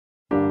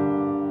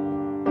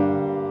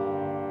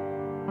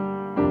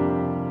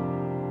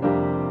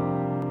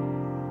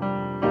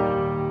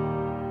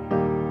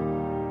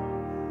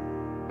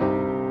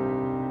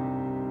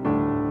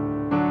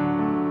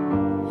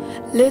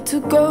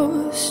Little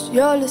ghost,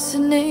 you're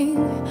listening.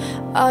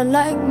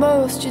 Unlike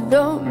most, you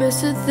don't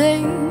miss a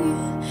thing.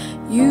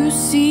 You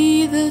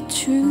see the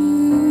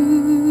truth.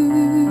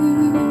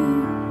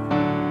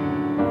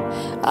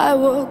 I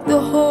walk the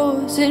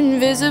halls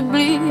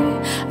invisibly.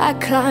 I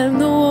climb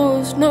the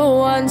walls, no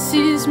one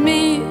sees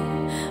me.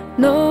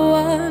 No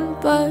one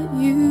but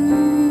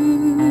you.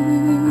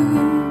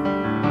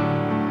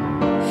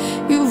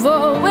 You've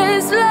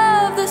always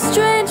loved the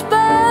strange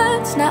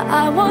birds. Now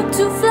I want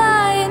to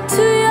fly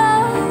into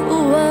your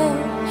world.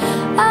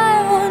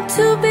 I want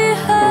to be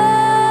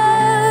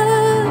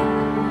heard.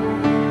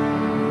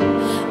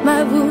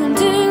 My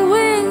wounded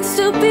wings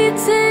still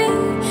beating.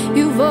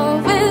 You've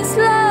always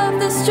loved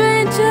the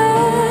stranger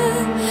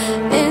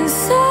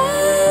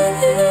inside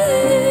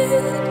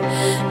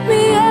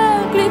me,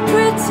 ugly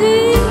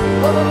pretty.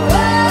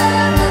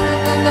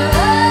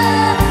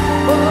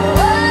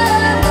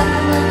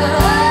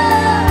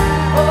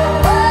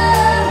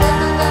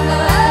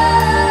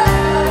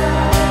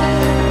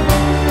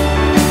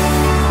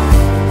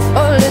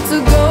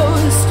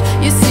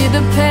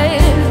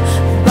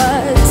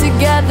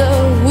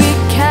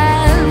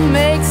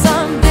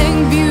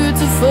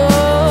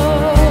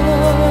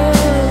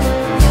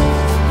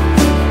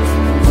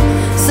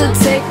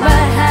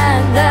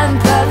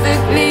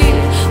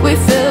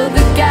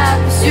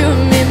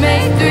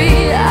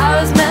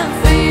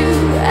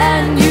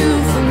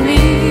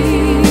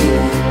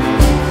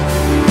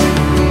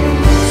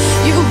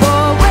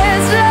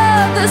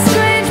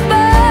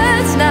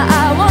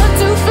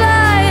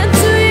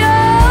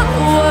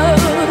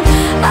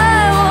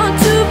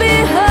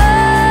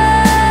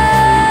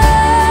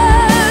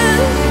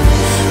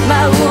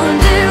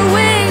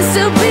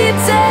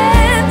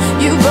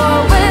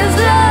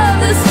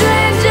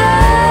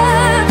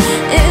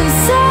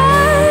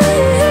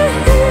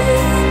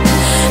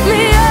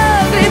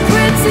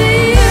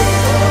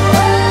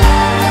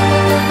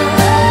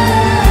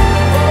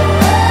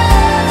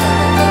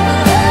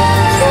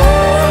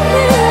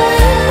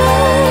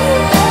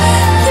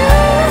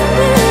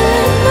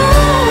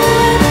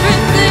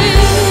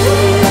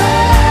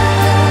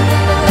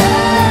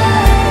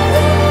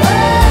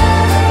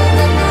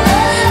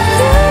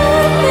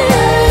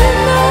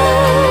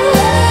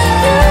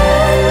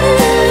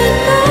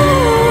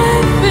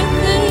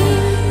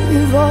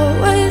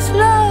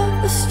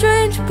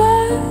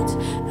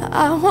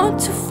 I want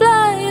to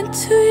fly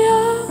into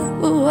your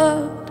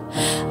world.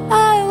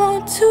 I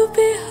want to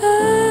be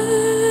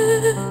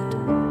heard.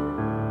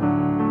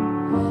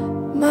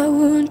 My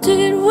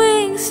wounded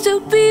wings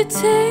still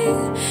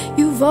beating.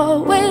 You've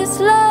always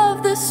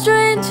loved the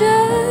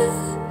stranger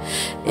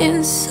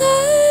inside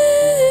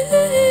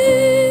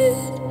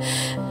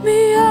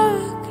me,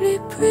 ugly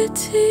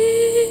pretty.